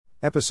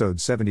Episode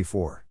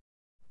 74.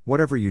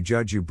 Whatever you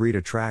judge you breed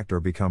attract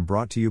or become,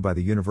 brought to you by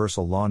the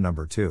universal law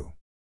number 2.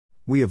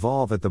 We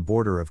evolve at the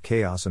border of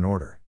chaos and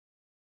order.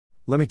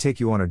 Let me take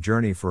you on a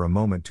journey for a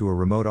moment to a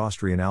remote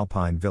Austrian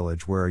alpine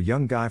village where a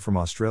young guy from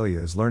Australia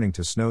is learning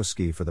to snow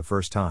ski for the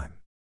first time.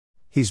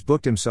 He's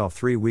booked himself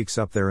 3 weeks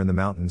up there in the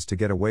mountains to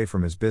get away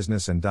from his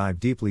business and dive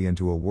deeply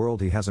into a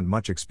world he hasn't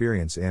much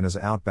experience in as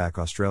an outback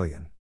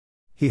Australian.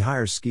 He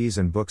hires skis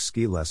and books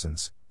ski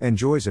lessons,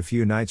 enjoys a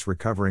few nights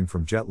recovering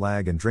from jet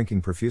lag and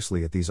drinking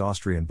profusely at these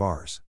Austrian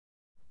bars.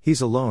 He's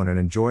alone and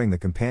enjoying the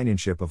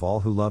companionship of all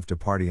who love to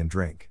party and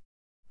drink.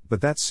 But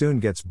that soon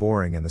gets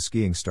boring and the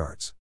skiing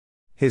starts.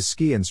 His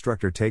ski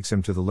instructor takes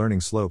him to the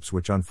learning slopes,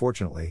 which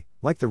unfortunately,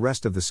 like the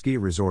rest of the ski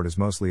resort, is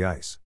mostly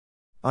ice.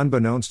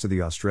 Unbeknownst to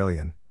the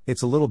Australian,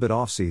 it's a little bit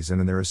off-season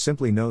and there is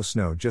simply no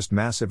snow, just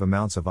massive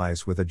amounts of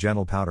ice with a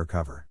gentle powder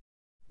cover.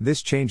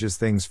 This changes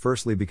things,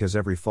 firstly because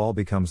every fall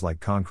becomes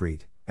like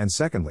concrete, and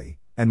secondly,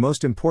 and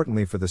most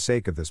importantly for the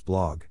sake of this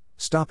blog,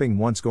 stopping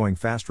once going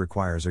fast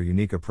requires a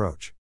unique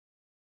approach.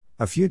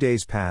 A few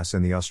days pass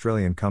and the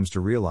Australian comes to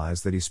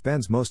realize that he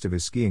spends most of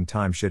his skiing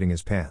time shitting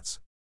his pants.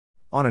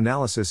 On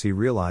analysis, he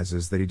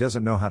realizes that he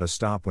doesn't know how to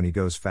stop when he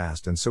goes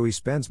fast, and so he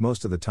spends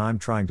most of the time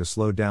trying to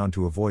slow down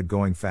to avoid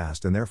going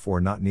fast and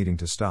therefore not needing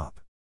to stop.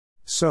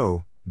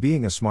 So,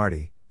 being a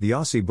smarty, the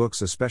Aussie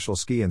books a special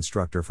ski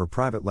instructor for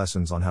private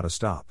lessons on how to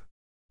stop.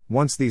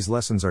 Once these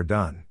lessons are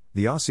done,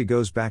 the Aussie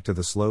goes back to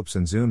the slopes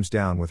and zooms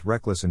down with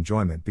reckless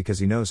enjoyment because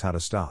he knows how to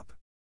stop.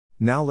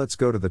 Now let's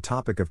go to the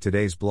topic of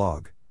today's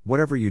blog: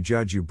 whatever you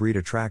judge you breed,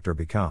 attract, or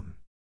become.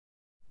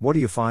 What do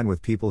you find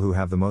with people who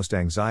have the most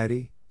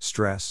anxiety,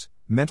 stress,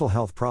 mental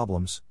health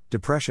problems,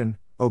 depression,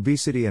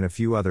 obesity, and a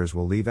few others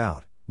we'll leave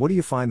out? What do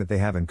you find that they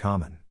have in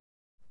common?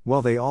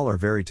 Well, they all are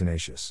very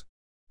tenacious.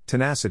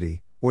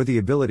 Tenacity, or the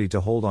ability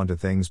to hold on to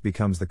things,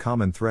 becomes the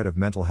common thread of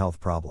mental health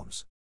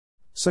problems.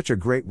 Such a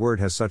great word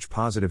has such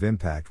positive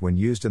impact when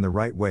used in the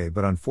right way,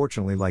 but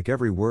unfortunately, like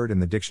every word in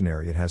the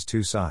dictionary, it has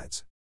two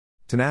sides.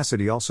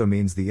 Tenacity also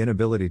means the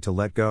inability to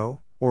let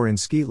go, or in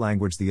ski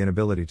language, the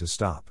inability to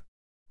stop.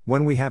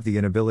 When we have the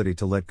inability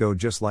to let go,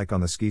 just like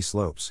on the ski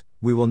slopes,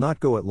 we will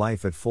not go at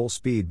life at full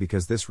speed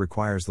because this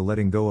requires the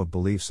letting go of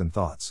beliefs and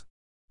thoughts.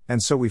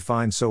 And so we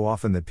find so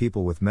often that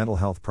people with mental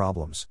health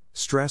problems,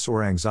 stress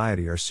or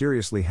anxiety are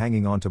seriously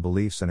hanging on to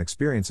beliefs and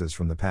experiences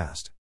from the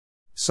past.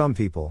 Some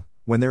people,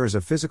 when there is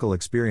a physical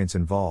experience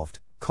involved,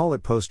 call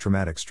it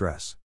post-traumatic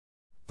stress.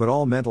 But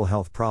all mental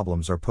health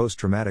problems are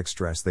post-traumatic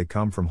stress. They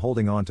come from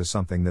holding on to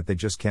something that they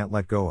just can't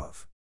let go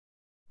of.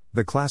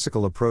 The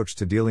classical approach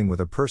to dealing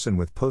with a person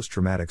with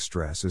post-traumatic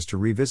stress is to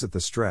revisit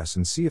the stress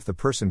and see if the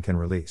person can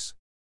release.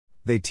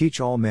 They teach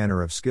all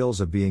manner of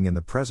skills of being in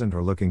the present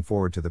or looking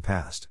forward to the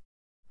past.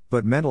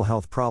 But mental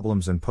health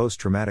problems and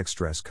post-traumatic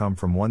stress come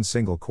from one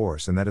single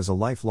course, and that is a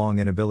lifelong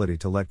inability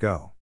to let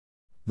go.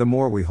 The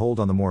more we hold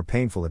on, the more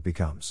painful it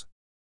becomes.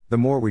 The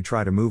more we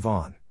try to move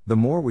on, the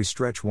more we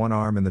stretch one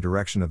arm in the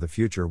direction of the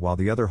future while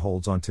the other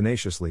holds on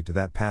tenaciously to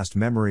that past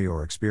memory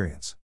or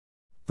experience.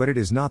 But it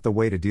is not the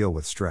way to deal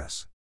with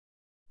stress.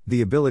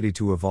 The ability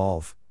to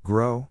evolve,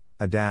 grow,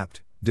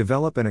 adapt,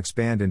 develop, and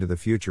expand into the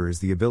future is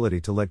the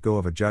ability to let go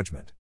of a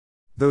judgment.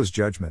 Those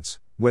judgments,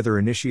 whether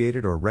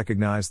initiated or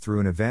recognized through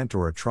an event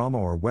or a trauma,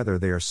 or whether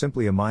they are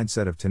simply a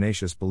mindset of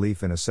tenacious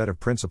belief in a set of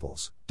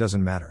principles,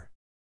 doesn't matter.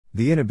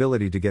 The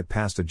inability to get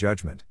past a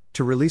judgment,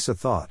 to release a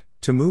thought,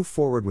 to move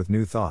forward with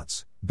new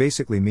thoughts,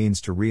 basically means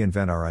to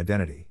reinvent our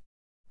identity.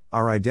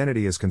 Our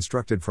identity is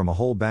constructed from a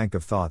whole bank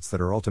of thoughts that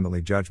are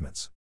ultimately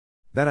judgments.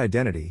 That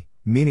identity,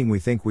 meaning we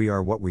think we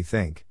are what we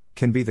think,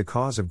 can be the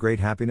cause of great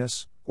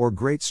happiness, or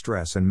great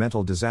stress and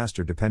mental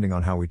disaster depending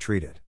on how we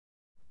treat it.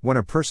 When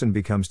a person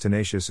becomes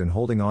tenacious in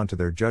holding on to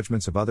their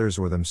judgments of others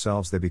or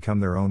themselves, they become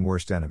their own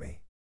worst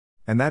enemy.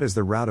 And that is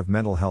the root of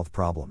mental health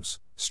problems: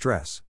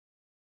 stress.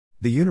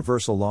 The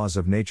universal laws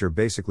of nature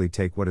basically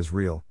take what is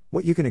real,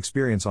 what you can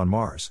experience on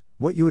Mars,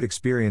 what you would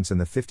experience in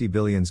the 50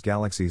 billions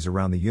galaxies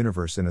around the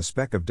universe in a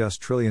speck of dust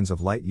trillions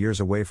of light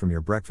years away from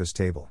your breakfast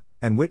table,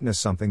 and witness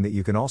something that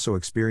you can also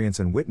experience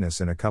and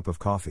witness in a cup of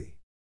coffee.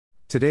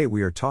 Today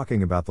we are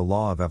talking about the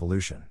law of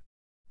evolution.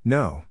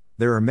 No,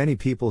 there are many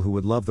people who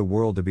would love the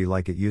world to be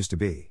like it used to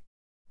be.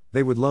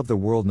 They would love the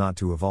world not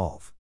to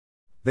evolve.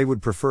 They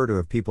would prefer to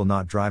have people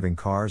not driving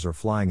cars or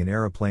flying in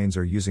aeroplanes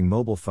or using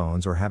mobile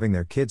phones or having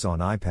their kids on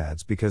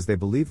iPads because they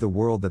believe the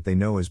world that they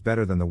know is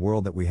better than the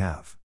world that we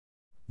have.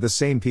 The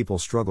same people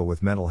struggle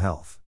with mental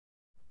health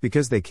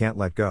because they can't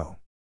let go.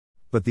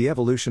 But the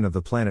evolution of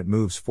the planet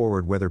moves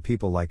forward whether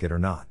people like it or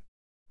not.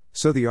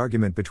 So the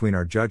argument between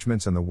our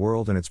judgments and the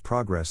world and its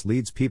progress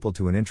leads people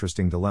to an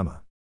interesting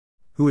dilemma.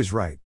 Who is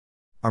right?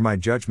 Are my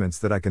judgments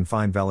that I can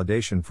find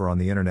validation for on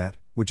the internet,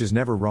 which is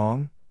never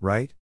wrong,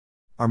 right?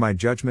 Are my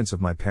judgments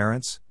of my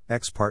parents,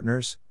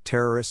 ex-partners,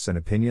 terrorists, and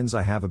opinions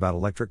I have about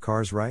electric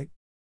cars right?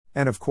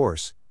 And of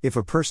course, if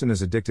a person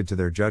is addicted to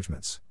their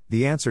judgments,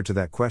 the answer to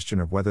that question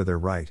of whether they're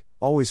right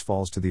always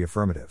falls to the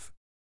affirmative.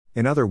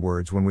 In other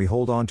words, when we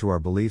hold on to our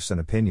beliefs and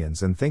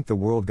opinions and think the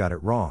world got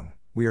it wrong,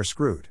 we are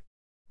screwed.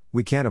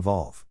 We can't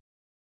evolve.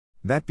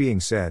 That being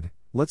said,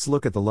 let's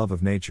look at the love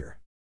of nature.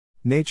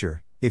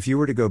 Nature, if you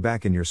were to go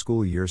back in your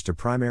school years to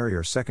primary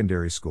or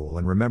secondary school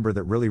and remember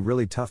that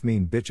really tough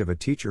mean bitch of a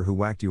teacher who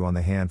whacked you on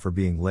the hand for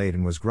being late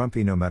and was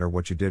grumpy no matter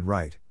what you did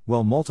right,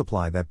 well,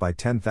 multiply that by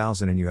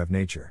 10,000 and you have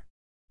nature.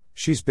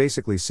 She's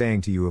basically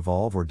saying to you,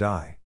 evolve or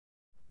die.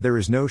 There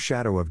is no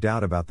shadow of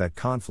doubt about that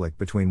conflict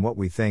between what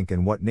we think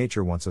and what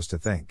nature wants us to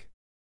think.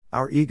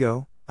 Our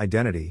ego,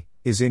 identity,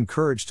 is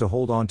encouraged to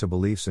hold on to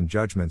beliefs and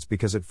judgments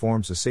because it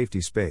forms a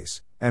safety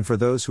space, and for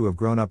those who have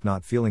grown up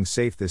not feeling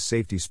safe, this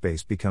safety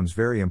space becomes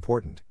very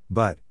important,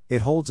 but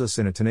it holds us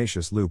in a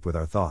tenacious loop with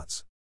our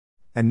thoughts.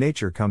 And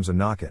nature comes a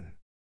knockin'.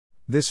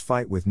 This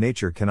fight with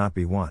nature cannot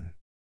be won.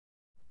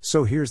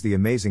 So here's the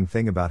amazing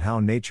thing about how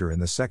nature in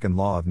the second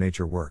law of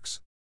nature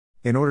works.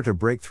 In order to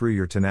break through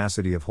your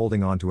tenacity of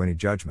holding on to any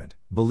judgment,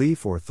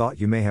 belief or thought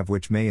you may have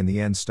which may in the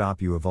end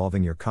stop you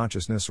evolving your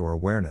consciousness or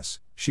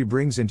awareness, she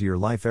brings into your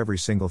life every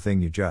single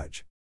thing you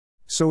judge.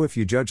 So if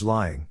you judge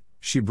lying,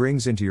 she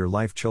brings into your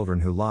life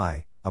children who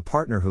lie, a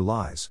partner who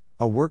lies,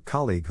 a work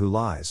colleague who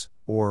lies,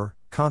 or,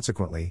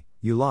 consequently,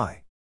 you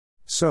lie.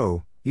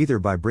 So, either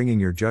by bringing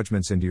your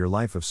judgments into your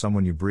life of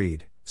someone you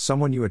breed,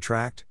 someone you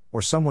attract,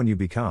 or someone you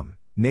become,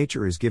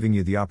 nature is giving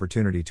you the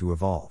opportunity to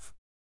evolve.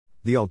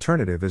 The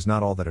alternative is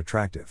not all that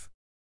attractive.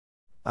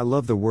 I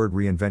love the word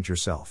reinvent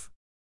yourself.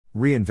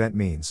 Reinvent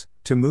means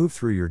to move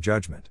through your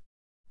judgment.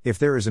 If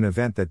there is an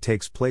event that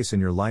takes place in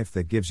your life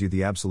that gives you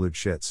the absolute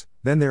shits,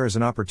 then there is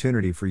an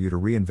opportunity for you to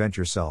reinvent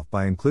yourself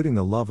by including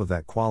the love of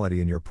that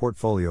quality in your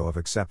portfolio of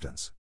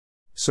acceptance.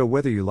 So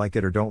whether you like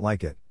it or don't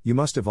like it, you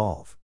must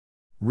evolve.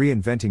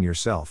 Reinventing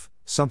yourself,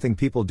 something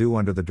people do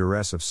under the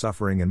duress of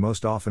suffering and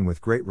most often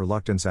with great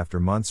reluctance after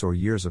months or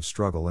years of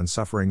struggle and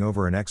suffering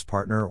over an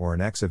ex-partner or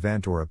an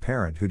ex-event or a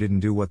parent who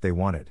didn't do what they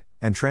wanted,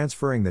 and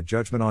transferring that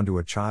judgment onto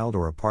a child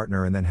or a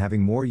partner and then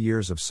having more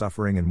years of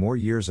suffering and more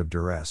years of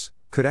duress,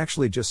 could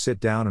actually just sit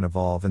down and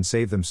evolve and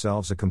save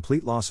themselves a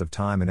complete loss of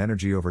time and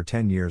energy over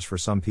 10 years for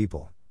some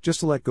people,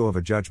 just to let go of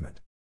a judgment.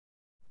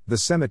 The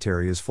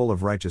cemetery is full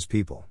of righteous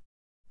people.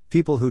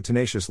 People who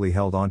tenaciously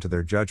held on to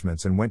their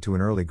judgments and went to an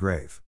early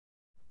grave.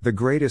 The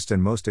greatest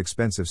and most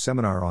expensive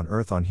seminar on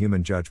earth on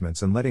human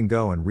judgments and letting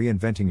go and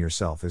reinventing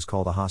yourself is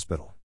called a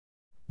hospital.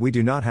 We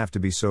do not have to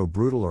be so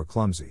brutal or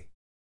clumsy.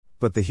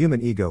 But the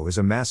human ego is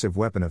a massive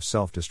weapon of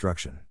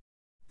self-destruction.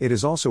 It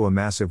is also a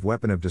massive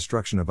weapon of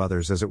destruction of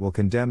others, as it will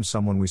condemn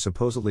someone we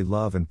supposedly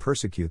love and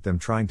persecute them,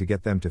 trying to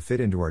get them to fit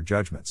into our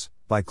judgments,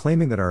 by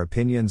claiming that our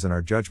opinions and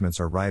our judgments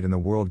are right and the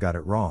world got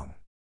it wrong.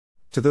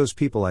 To those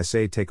people I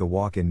say, take a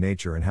walk in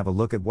nature and have a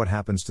look at what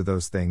happens to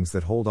those things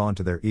that hold on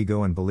to their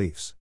ego and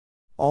beliefs.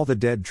 All the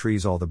dead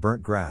trees, all the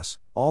burnt grass,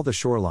 all the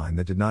shoreline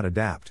that did not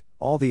adapt,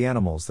 all the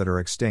animals that are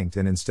extinct,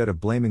 and instead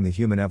of blaming the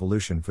human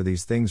evolution for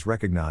these things,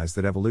 recognize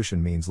that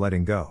evolution means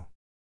letting go.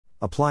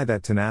 Apply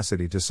that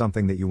tenacity to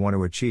something that you want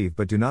to achieve,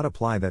 but do not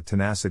apply that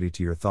tenacity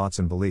to your thoughts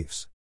and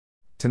beliefs.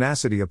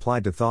 Tenacity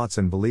applied to thoughts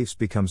and beliefs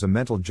becomes a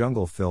mental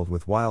jungle filled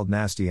with wild,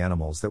 nasty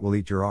animals that will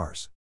eat your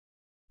arse.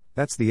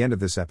 That's the end of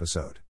this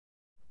episode.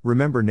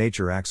 Remember,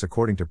 nature acts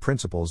according to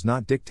principles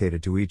not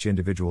dictated to each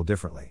individual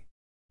differently.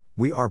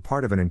 We are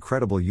part of an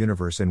incredible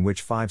universe in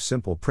which 5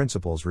 simple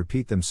principles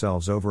repeat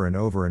themselves over and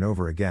over and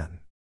over again.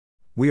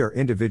 We are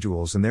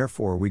individuals and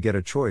therefore we get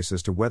a choice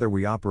as to whether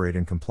we operate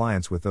in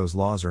compliance with those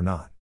laws or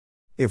not.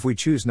 If we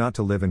choose not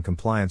to live in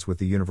compliance with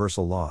the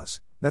universal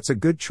laws, that's a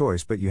good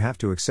choice, but you have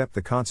to accept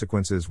the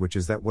consequences, which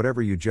is that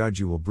whatever you judge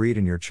you will breed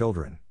in your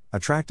children,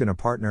 attract in a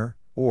partner,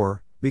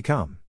 or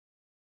become.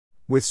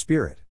 With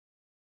Spirit.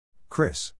 Chris.